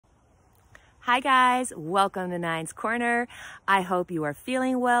Hi guys, welcome to Nine's Corner. I hope you are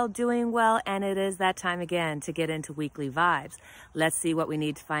feeling well, doing well, and it is that time again to get into weekly vibes. Let's see what we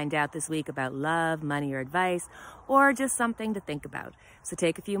need to find out this week about love, money, or advice, or just something to think about. So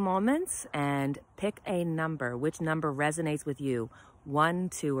take a few moments and pick a number. Which number resonates with you? 1,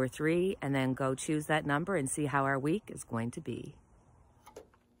 2, or 3, and then go choose that number and see how our week is going to be.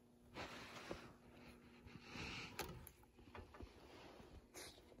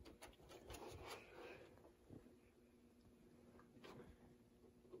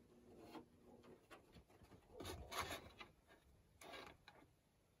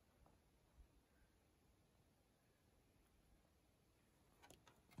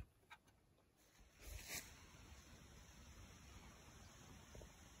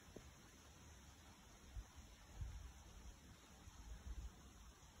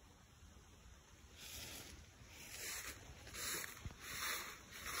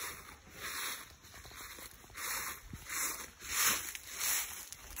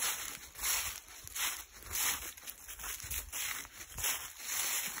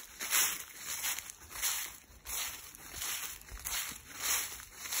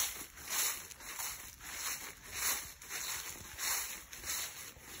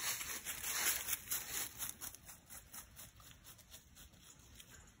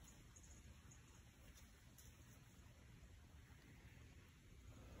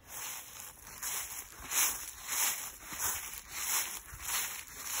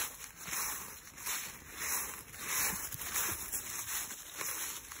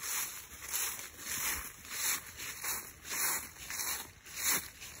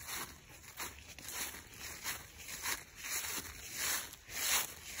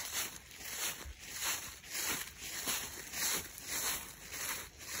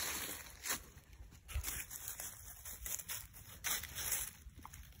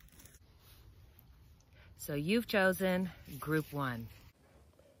 So you've chosen group 1.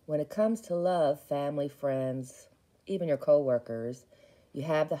 When it comes to love, family, friends, even your co-workers, you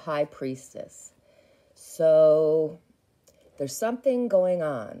have the high priestess. So there's something going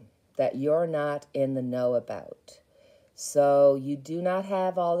on that you're not in the know about. So you do not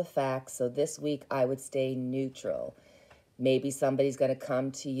have all the facts. So this week I would stay neutral. Maybe somebody's going to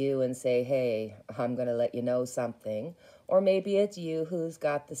come to you and say, hey, I'm going to let you know something. Or maybe it's you who's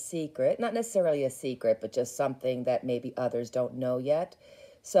got the secret. Not necessarily a secret, but just something that maybe others don't know yet.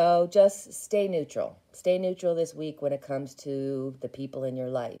 So just stay neutral. Stay neutral this week when it comes to the people in your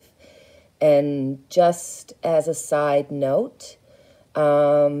life. And just as a side note,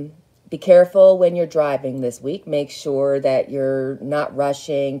 be careful when you're driving this week. Make sure that you're not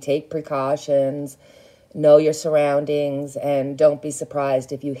rushing. Take precautions. Know your surroundings, and don't be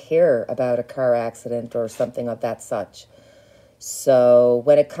surprised if you hear about a car accident or something of that such. So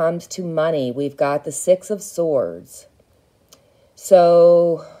when it comes to money, we've got the 6 of Swords.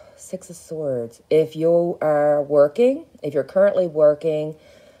 So 6 of Swords. If you are working, if you're currently working,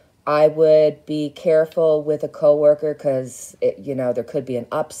 I would be careful with a coworker because, there could be an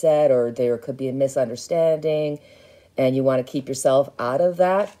upset or there could be a misunderstanding. And you want to keep yourself out of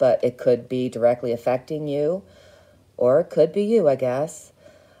that, but it could be directly affecting you, or it could be you, I guess.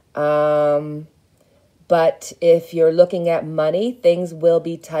 But if you're looking at money, things will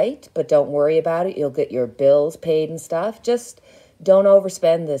be tight, but don't worry about it. You'll get your bills paid and stuff. Just don't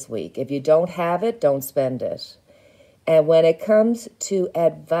overspend this week. If you don't have it, don't spend it. And when it comes to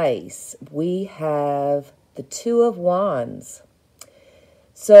advice, we have the 2 of Wands.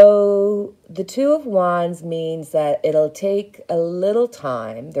 So the 2 of Wands means that it'll take a little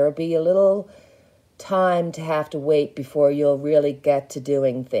time. There'll be a little time to have to wait before you'll really get to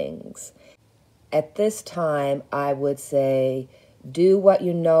doing things. At this time, I would say do what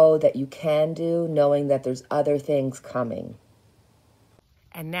you know that you can do, knowing that there's other things coming.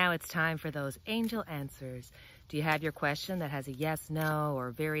 And now it's time for those angel answers. Do you have your question that has a yes, no, or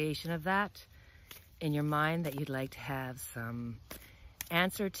variation of that in your mind that you'd like to have some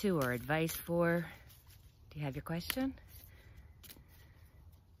answer to or advice for? Do you have your question?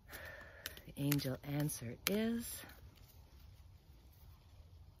 The angel answer is,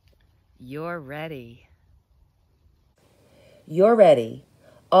 you're ready. You're ready.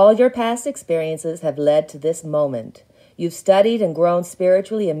 All your past experiences have led to this moment. You've studied and grown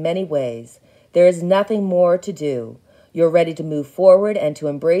spiritually in many ways. There is nothing more to do. You're ready to move forward and to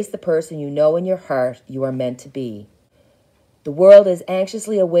embrace the person you know in your heart you are meant to be. The world is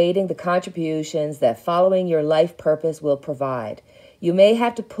anxiously awaiting the contributions that following your life purpose will provide. You may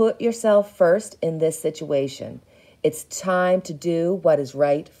have to put yourself first in this situation. It's time to do what is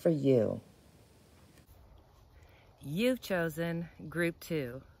right for you. You've chosen group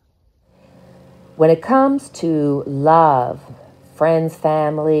 2. When it comes to love, friends,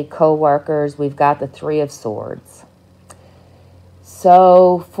 family, co-workers, we've got the Three of Swords.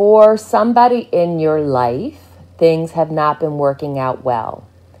 So for somebody in your life, things have not been working out well.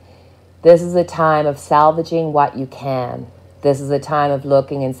 This is a time of salvaging what you can. This is a time of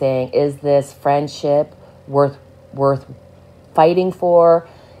looking and saying, is this friendship worth fighting for?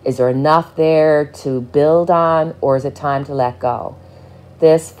 Is there enough there to build on, or is it time to let go?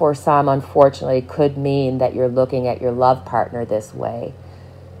 This, for some, unfortunately, could mean that you're looking at your love partner this way.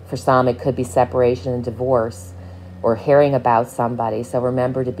 For some, it could be separation and divorce, or hearing about somebody. So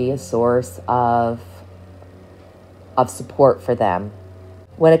remember to be a source of support for them.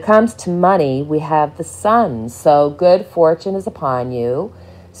 When it comes to money, we have the Sun. So good fortune is upon you.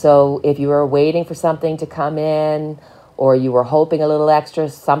 So if you were waiting for something to come in, or you were hoping a little extra,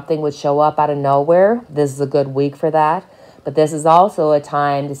 something would show up out of nowhere, this is a good week for that. But this is also a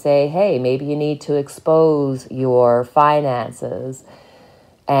time to say, hey, maybe you need to expose your finances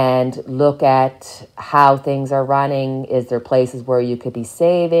and look at how things are running. Is there places where you could be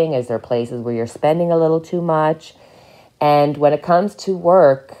saving? Is there places where you're spending a little too much? And when it comes to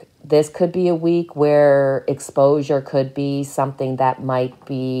work, this could be a week where exposure could be something that might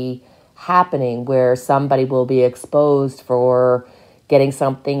be happening, where somebody will be exposed for getting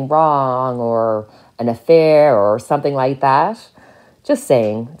something wrong or an affair or something like that. Just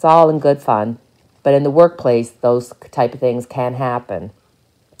saying, it's all in good fun. But in the workplace, those type of things can happen.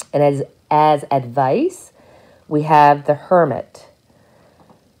 And as advice, we have the Hermit.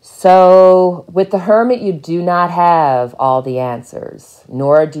 So with the Hermit, you do not have all the answers,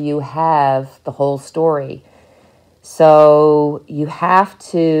 nor do you have the whole story. So you have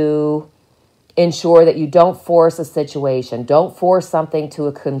to ensure that you don't force a situation. Don't force something to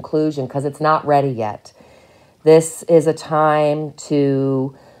a conclusion because it's not ready yet. This is a time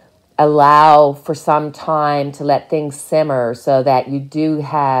to allow for some time to let things simmer so that you do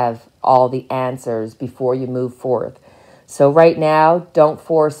have all the answers before you move forth. So right now, don't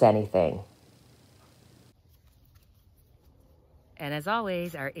force anything. And as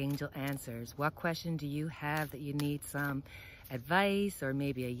always, our angel answers. What question do you have that you need some advice, or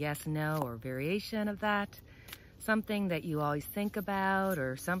maybe a yes, no, or variation of that? Something that you always think about,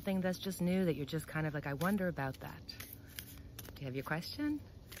 or something that's just new that you're just kind of like, I wonder about that. Do you have your question?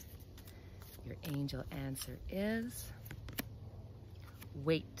 Your angel answer is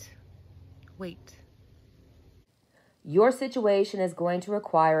wait. Wait. Your situation is going to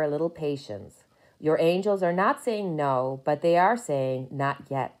require a little patience. Your angels are not saying no, but they are saying not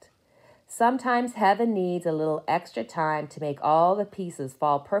yet. Sometimes heaven needs a little extra time to make all the pieces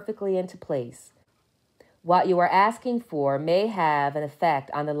fall perfectly into place. What you are asking for may have an effect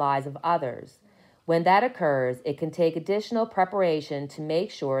on the lives of others. When that occurs, it can take additional preparation to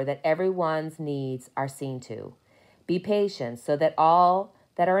make sure that everyone's needs are seen to. Be patient so that all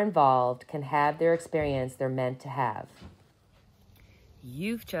that are involved can have their experience they're meant to have.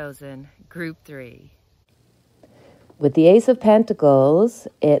 You've chosen Group 3. With the Ace of Pentacles,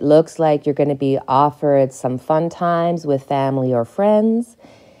 it looks like you're going to be offered some fun times with family or friends.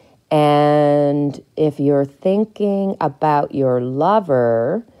 And if you're thinking about your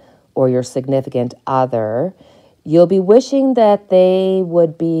lover or your significant other, you'll be wishing that they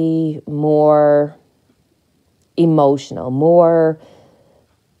would be more emotional, more,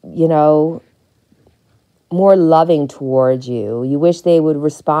 more loving towards you. You wish they would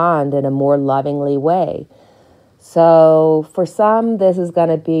respond in a more lovingly way. So for some, this is going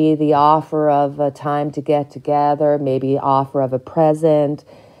to be the offer of a time to get together, maybe offer of a present.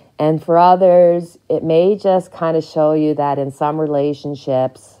 And for others, it may just kind of show you that in some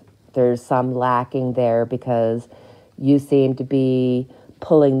relationships, there's some lacking there because you seem to be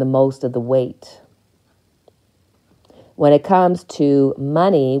pulling the most of the weight. When it comes to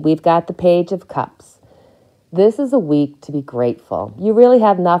money, we've got the Page of Cups. This is a week to be grateful. You really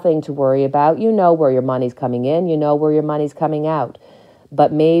have nothing to worry about. You know where your money's coming in. You know where your money's coming out.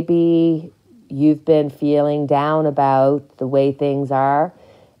 But maybe you've been feeling down about the way things are.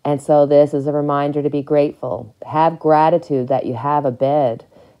 And so this is a reminder to be grateful. Have gratitude that you have a bed.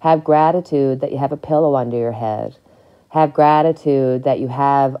 Have gratitude that you have a pillow under your head. Have gratitude that you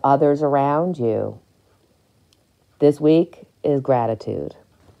have others around you. This week is gratitude.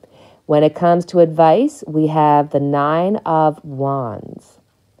 When it comes to advice, we have the 9 of Wands.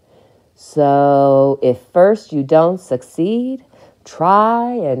 So if first you don't succeed,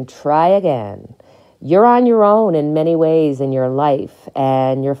 try and try again. You're on your own in many ways in your life,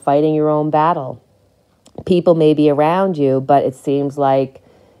 and you're fighting your own battle. People may be around you, but it seems like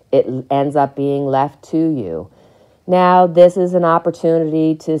it ends up being left to you. Now, this is an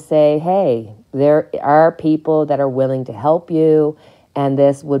opportunity to say, hey, There are people that are willing to help you, and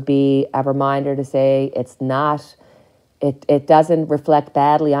this would be a reminder to say it doesn't reflect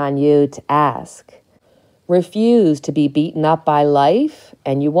badly on you to ask. Refuse to be beaten up by life,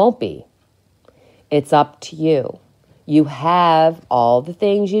 and you won't be. It's up to you. You have all the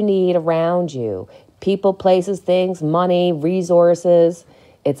things you need around you. People, places, things, money, resources.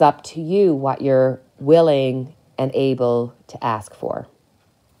 It's up to you what you're willing and able to ask for.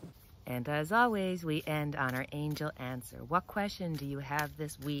 And as always, we end on our angel answer. What question do you have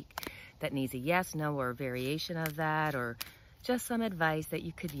this week that needs a yes, no, or a variation of that, or just some advice that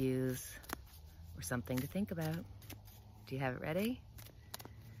you could use or something to think about? Do you have it ready?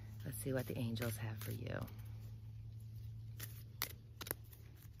 Let's see what the angels have for you.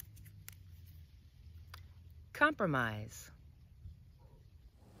 Compromise.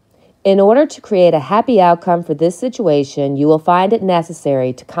 In order to create a happy outcome for this situation, you will find it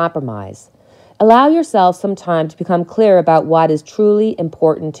necessary to compromise. Allow yourself some time to become clear about what is truly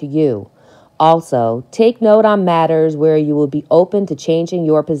important to you. Also, take note on matters where you will be open to changing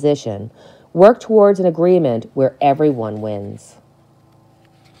your position. Work towards an agreement where everyone wins.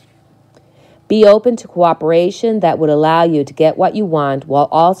 Be open to cooperation that would allow you to get what you want while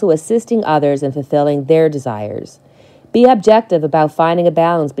also assisting others in fulfilling their desires. Be objective about finding a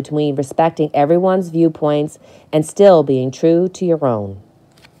balance between respecting everyone's viewpoints and still being true to your own.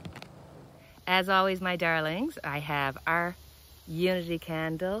 As always, my darlings, I have our unity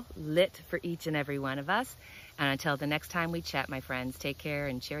candle lit for each and every one of us. And until the next time we chat, my friends, take care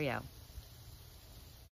and cheerio.